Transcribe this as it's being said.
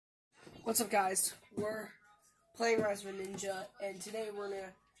What's up, guys? We're playing Rise of a Ninja, and today we're going to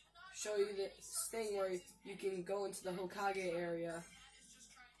show you this thing where you can go into the Hokage area.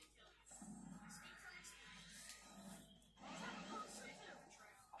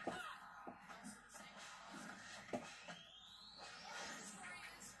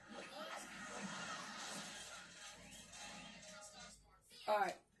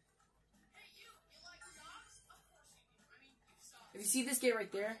 Alright. If you see this gate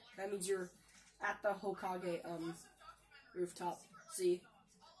right there, that means you're at the Hokage rooftop. See?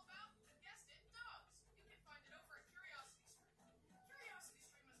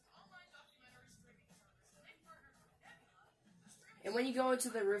 And when you go into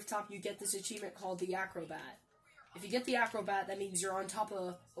the rooftop, you get this achievement called the Acrobat. If you get the Acrobat, that means you're on top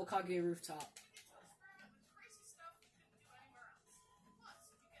of Hokage rooftop.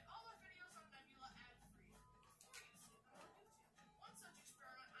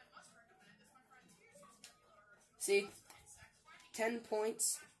 See? 10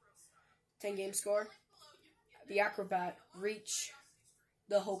 points. 10 game score. The Acrobat. Reach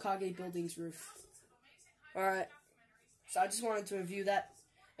the Hokage building's roof. Alright. So I just wanted to review that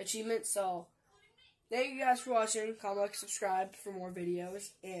achievement. So, thank you guys for watching. Comment, like, subscribe for more videos.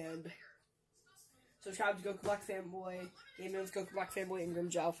 And subscribe to Goku Black Fanboy, Game of Goku Black Fanboy, and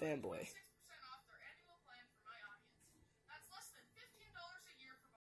Grimjow Fanboy.